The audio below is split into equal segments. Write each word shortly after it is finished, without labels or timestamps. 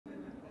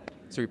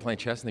So you're playing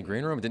chess in the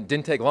green room? It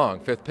didn't take long,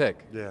 5th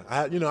pick. Yeah,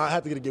 I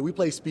had to get a game. We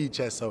play speed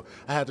chess, so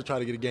I had to try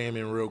to get a game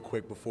in real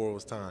quick before it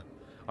was time.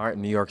 All right,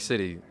 New York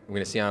City, we're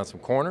going to see you on some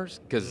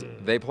corners? Because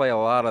they play a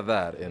lot of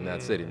that in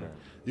that city, man.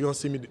 You're going to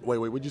see me, wait,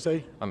 what'd you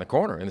say? On the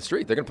corner, in the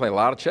street. They're going to play a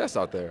lot of chess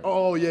out there.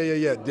 Oh,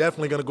 yeah.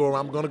 Definitely going to go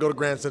around. I'm going to go to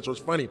Grand Central.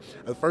 It's funny.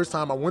 The first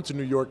time I went to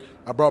New York,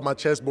 I brought my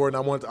chessboard,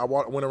 and I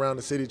went around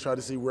the city, tried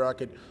to see where I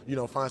could,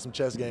 find some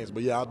chess games.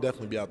 But, yeah, I'll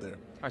definitely be out there.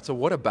 All right, so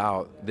what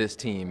about this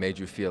team made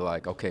you feel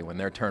like, okay, when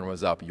their turn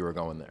was up, you were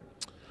going there?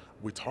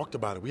 We talked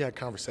about it. We had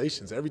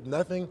conversations.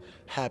 Nothing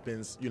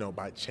happens,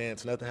 by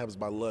chance. Nothing happens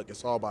by luck.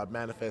 It's all by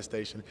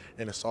manifestation,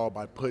 and it's all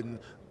by putting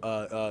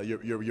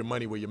your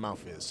money where your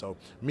mouth is. So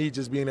me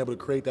just being able to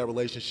create that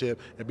relationship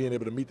and being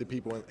able to meet the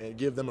people and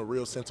give them a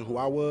real sense of who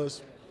I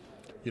was,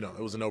 it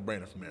was a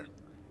no-brainer from there.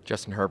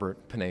 Justin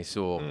Herbert, Penei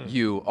Sewell,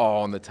 you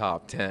all in the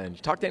top 10. You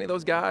talk to any of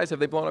those guys? Have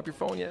they blown up your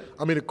phone yet?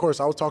 I mean, of course,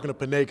 I was talking to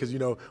Penei because,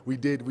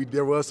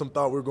 there was some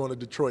thought we were going to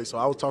Detroit. So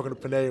I was talking to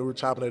Penei, we were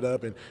chopping it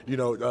up, and,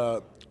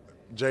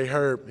 Jay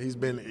Herb, he's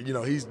been,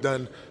 he's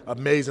done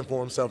amazing for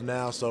himself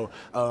now. So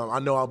I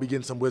know I'll be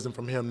getting some wisdom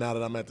from him now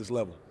that I'm at this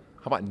level.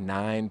 How about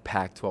 9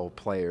 Pac-12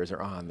 players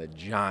are on the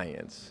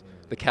Giants?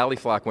 The Cali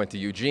flock went to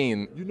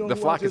Eugene. The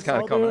flock is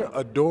kind of coming.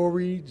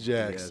 Adoree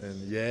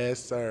Jackson, yes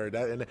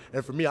sir.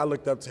 And for me, I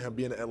looked up to him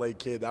being an LA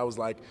kid. That was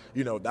like,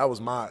 that was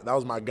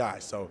my guy.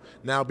 So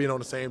now being on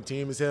the same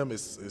team as him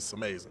is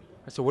amazing.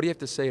 So what do you have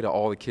to say to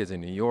all the kids in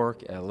New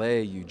York,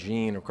 LA,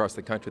 Eugene, across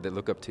the country that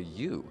look up to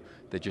you,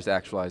 that just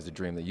actualized the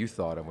dream that you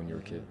thought of when you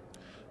were a kid?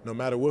 No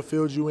matter what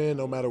field you in,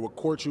 no matter what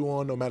court you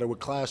on, no matter what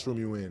classroom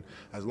you in,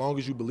 as long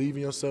as you believe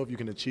in yourself, you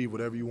can achieve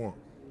whatever you want.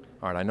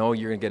 All right, I know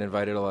you're going to get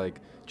invited to like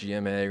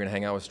GMA, you're going to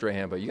hang out with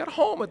Strahan, but you got a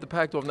home at the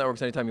Pac-12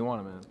 Networks anytime you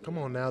want it, man. Come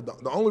on now.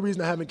 The only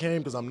reason I haven't came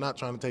because I'm not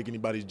trying to take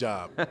anybody's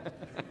job.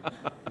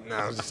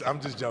 No,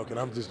 I'm just joking.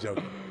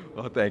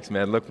 Well, thanks,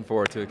 man. Looking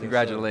forward to it.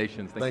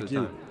 Congratulations. Thank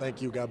you.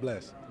 Thank you. God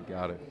bless. You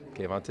got it.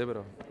 Kayvon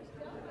Thibodeaux.